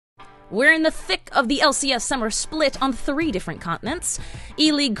We're in the thick of the LCS summer split on 3 different continents.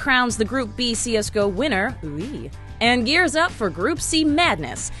 E-League crowns the Group B CSGO winner, and gears up for Group C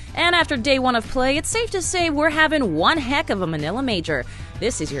madness. And after day 1 of play, it's safe to say we're having one heck of a Manila Major.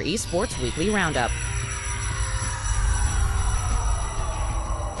 This is your Esports Weekly Roundup.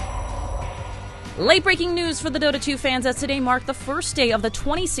 Late-breaking news for the Dota 2 fans as today marked the first day of the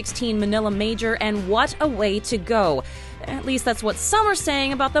 2016 Manila Major, and what a way to go. At least that's what some are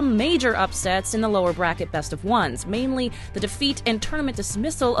saying about the major upsets in the lower bracket best of ones, mainly the defeat and tournament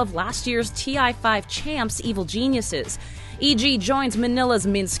dismissal of last year's TI5 champs Evil Geniuses. EG joins Manila's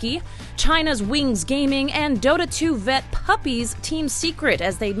Minsky, China's Wings Gaming, and Dota 2 vet Puppies Team Secret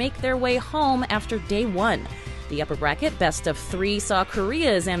as they make their way home after day 1. The upper bracket best of 3 saw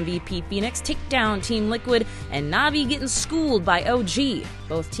Korea's MVP Phoenix take down Team Liquid and Navi getting schooled by OG.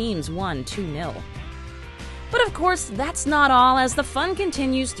 Both teams won 2-0. But of course, that's not all, as the fun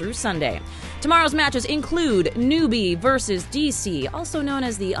continues through Sunday. Tomorrow's matches include Newbie versus DC, also known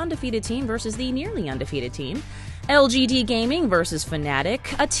as the undefeated team versus the nearly undefeated team. LGD Gaming versus Fnatic,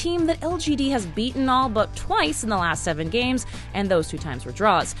 a team that LGD has beaten all but twice in the last 7 games, and those 2 times were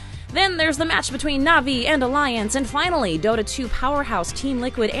draws. Then there's the match between Navi and Alliance, and finally, Dota 2 powerhouse Team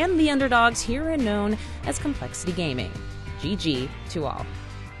Liquid and the underdogs here and known as Complexity Gaming. GG to all.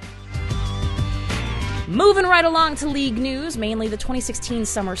 Moving right along to league news, mainly the 2016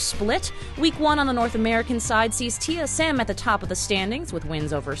 summer split. Week 1 on the North American side sees TSM at the top of the standings with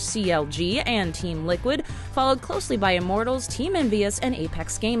wins over CLG and Team Liquid, followed closely by Immortals, Team Envious, and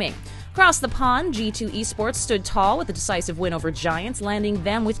Apex Gaming. Across the pond, G2 Esports stood tall with a decisive win over Giants, landing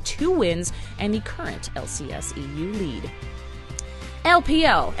them with 2 wins and the current LCS EU lead.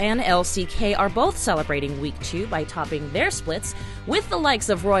 LPL and LCK are both celebrating Week 2 by topping their splits, with the likes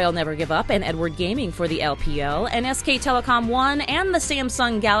of Royal Never Give Up and Edward Gaming for the LPL, and SK Telecom 1 and the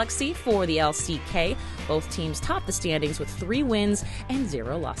Samsung Galaxy for the LCK. Both teams top the standings with 3 wins and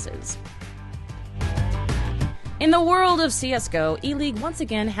 0 losses. In the world of CSGO, E-League once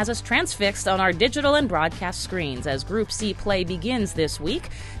again has us transfixed on our digital and broadcast screens as Group C play begins this week.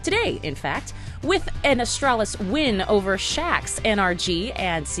 Today, in fact, with an Astralis win over Shaxx, NRG,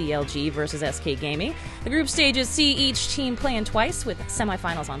 and CLG versus SK Gaming. The group stages see each team playing twice, with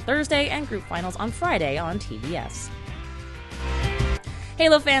semifinals on Thursday and group finals on Friday on TBS.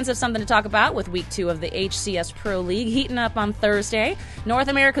 Halo fans have something to talk about with Week 2 of the HCS Pro League heating up on Thursday. North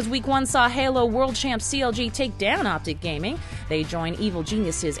America's Week 1 saw Halo World Champ CLG take down Optic Gaming. They join Evil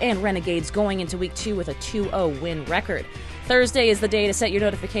Geniuses and Renegades going into Week 2 with a 2-0 win record. Thursday is the day to set your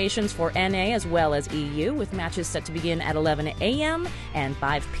notifications for NA as well as EU, with matches set to begin at 11 a.m. and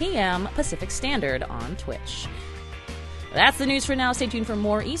 5 p.m. Pacific Standard on Twitch. That's the news for now. Stay tuned for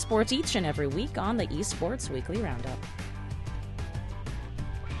more esports each and every week on the Esports Weekly Roundup.